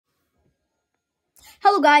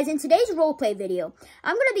Hello guys, in today's roleplay video,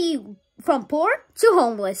 I'm going to be from poor to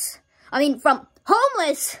homeless. From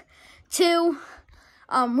homeless to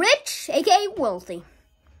rich, aka wealthy.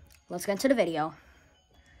 Let's get into the video.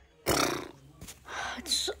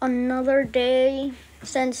 It's another day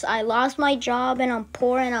since I lost my job and I'm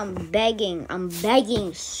poor and I'm begging. I'm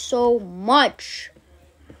begging so much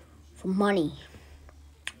for money.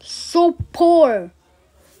 So poor.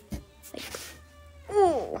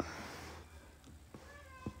 Oh.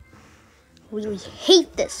 I really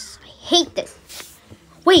hate this. I hate this.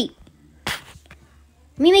 Wait.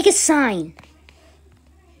 Let me make a sign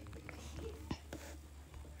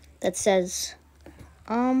that says,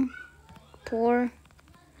 poor,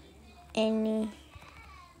 anything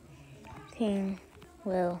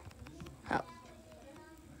will help.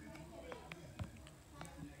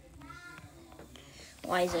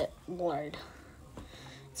 Why is it blurred?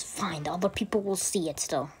 It's fine. The other people will see it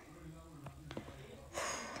still.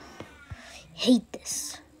 Hate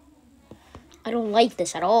this. I don't like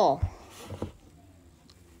this at all.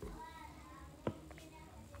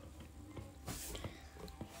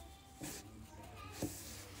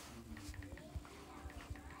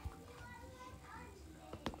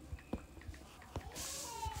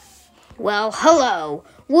 Well, hello.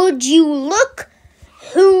 Would you look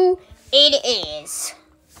who it is?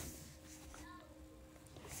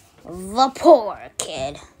 The poor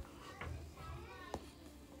kid.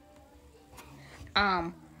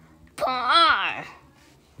 Poor.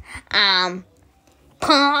 I'm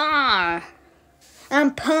poor.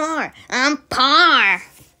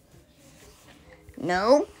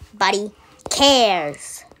 Nobody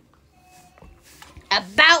cares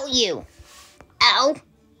about you. Ow.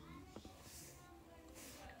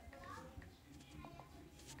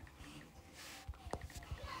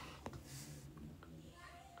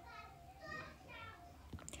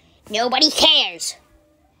 Nobody cares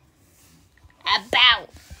about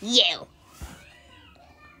you.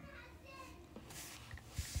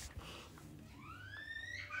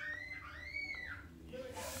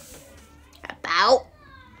 About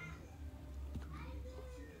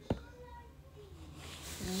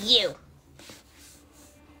you.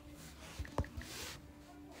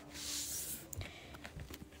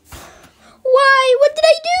 Why? What did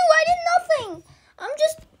I do? I did nothing. I'm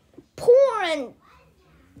just poor and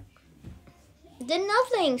did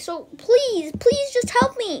nothing. So please just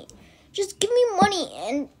help me. Just give me money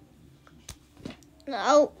and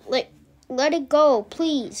I'll let it go,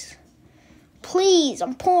 please. Please,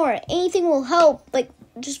 I'm poor. Anything will help.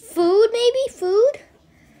 Just food, maybe? Food?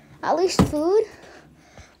 At least food.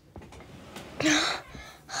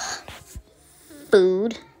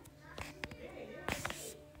 Food.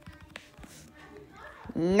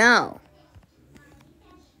 No.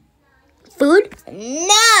 Food?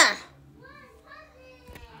 Nah.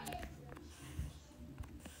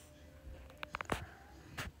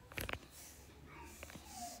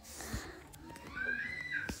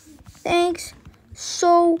 Thanks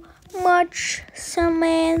so much,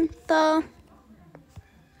 Samantha.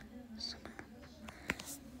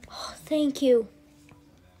 Oh, thank you.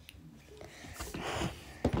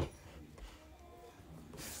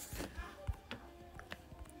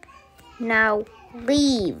 Now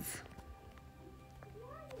leave.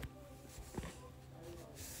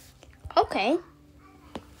 Okay.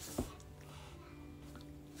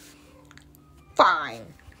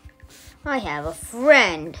 Fine. I have a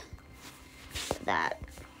friend that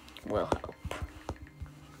will help.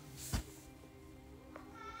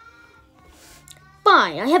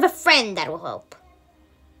 Fine, I have a friend that will help.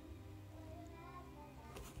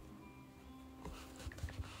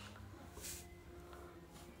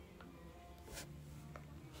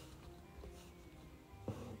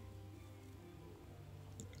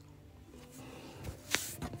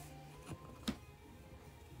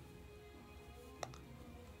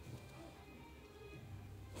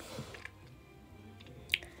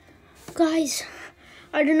 Guys,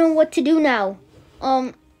 I don't know what to do now.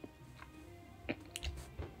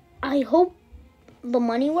 I hope the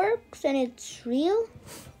money works and it's real.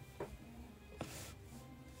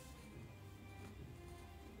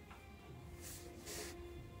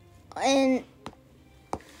 And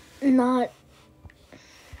not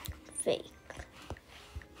fake.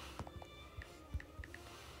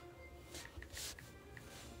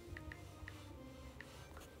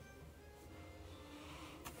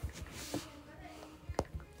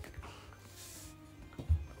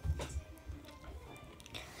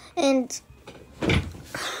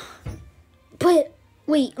 But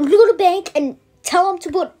wait, we go to the bank and tell them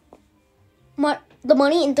to put the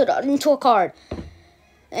money into a card.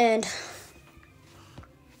 And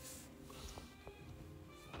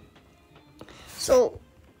So,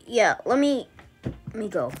 yeah, let me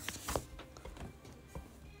go.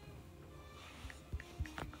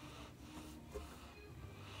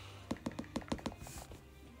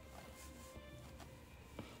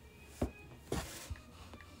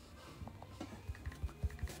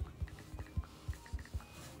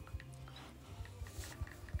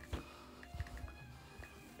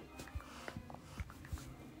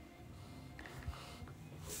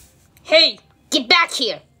 Hey, get back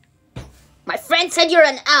here. My friend said you're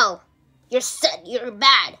an L. You're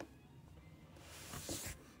bad.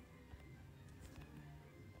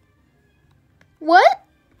 What?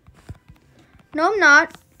 No, I'm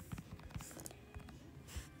not.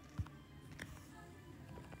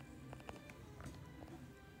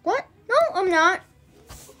 What? No, I'm not.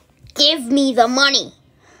 Give me the money.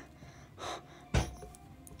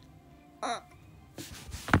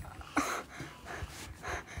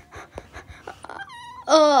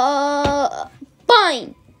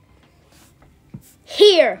 Fine.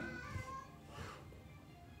 Here.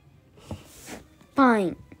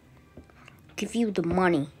 Fine. Give you the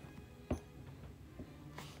money.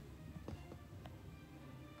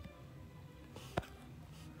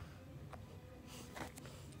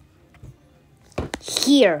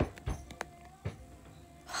 Here.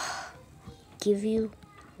 Give you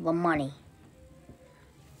the money.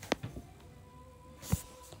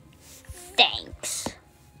 Thanks.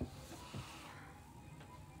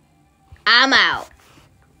 I'm out.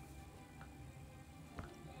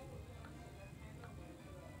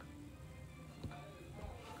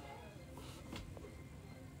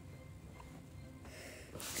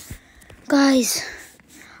 Guys,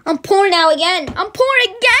 I'm poor now again. I'm poor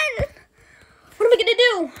again. What am I gonna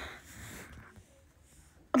do?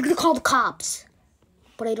 I'm gonna call the cops,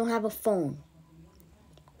 but I don't have a phone.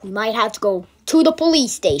 We might have to go to the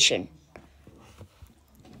police station.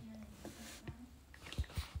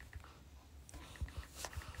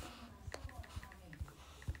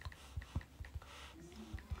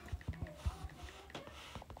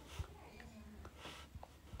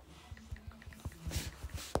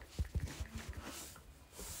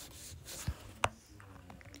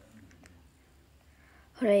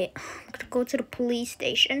 Alright, I'm gonna go to the police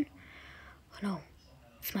station. Oh no,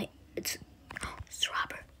 it's Robert.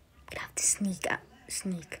 I'm gonna have to sneak.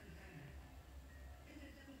 Sneak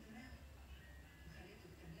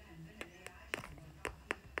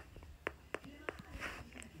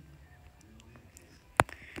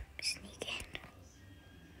in.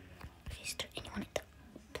 Is there anyone at the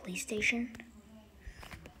police station?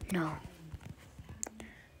 No.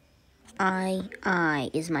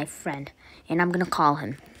 I is my friend, and I'm gonna call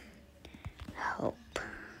him. Help.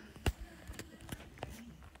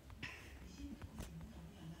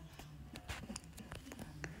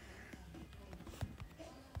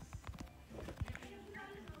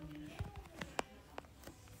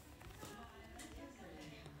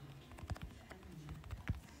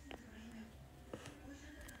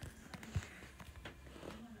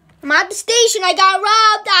 I'm at the station. I got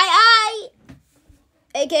robbed.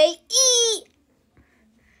 Okay,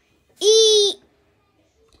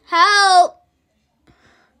 help.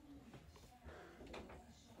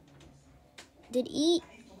 Did he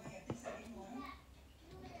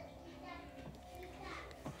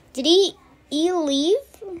leave?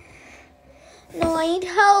 No, I need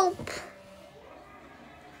help.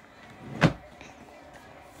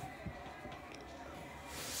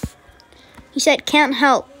 He said can't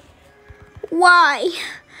help. Why?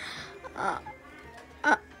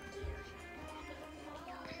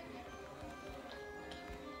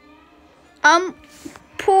 I'm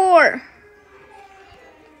poor.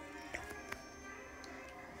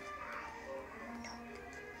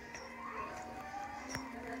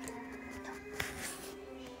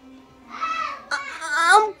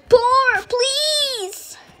 I'm poor,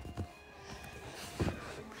 please.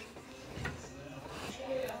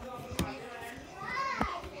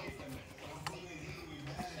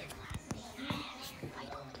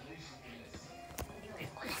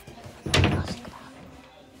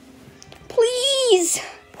 Please.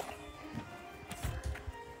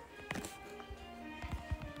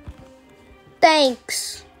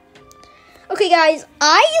 Thanks. Okay, guys,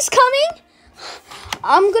 I is coming.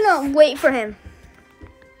 I'm gonna wait for him.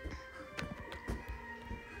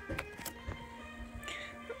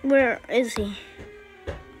 Where is he?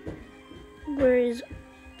 Where is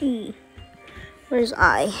E? Where's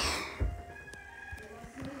I?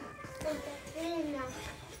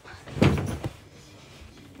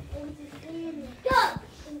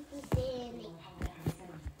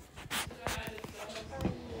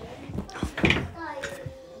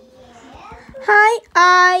 Hi,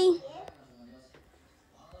 I.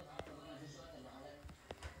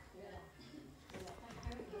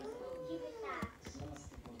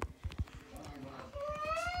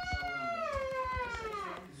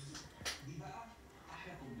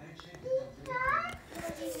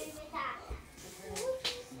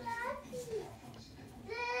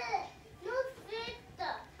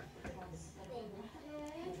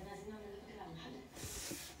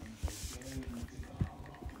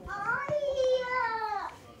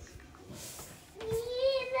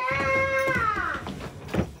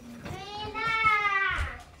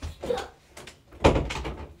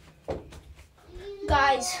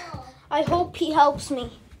 I hope he helps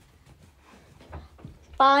me.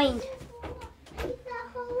 Fine.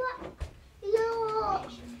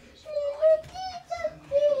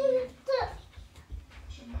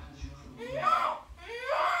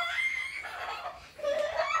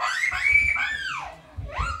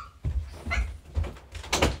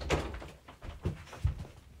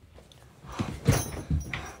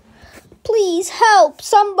 Please help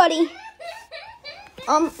somebody.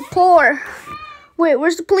 I'm poor. Wait,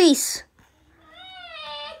 where's the police?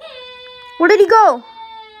 Where did he go?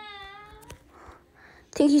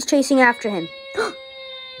 I think he's chasing after him.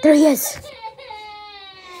 There he is.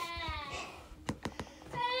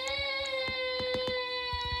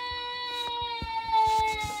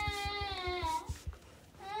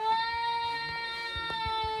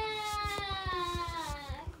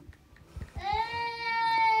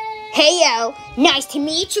 Hey, yo. Nice to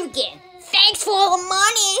meet you again. Thanks for all the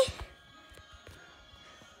money.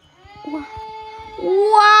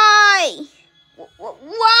 Why?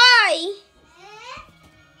 Why?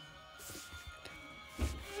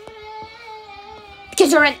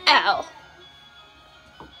 Because you're an L.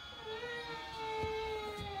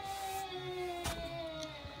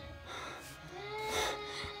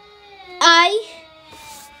 I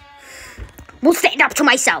will stand up to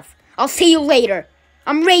myself. I'll see you later.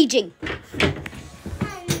 I'm raging.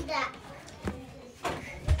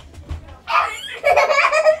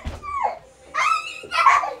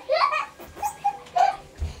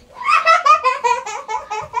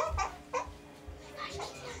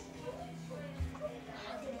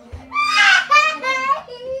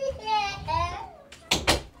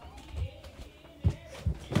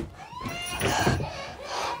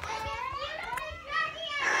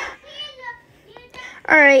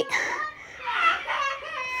 All right.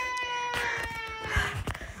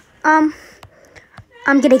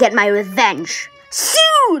 I'm gonna get my revenge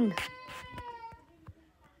soon.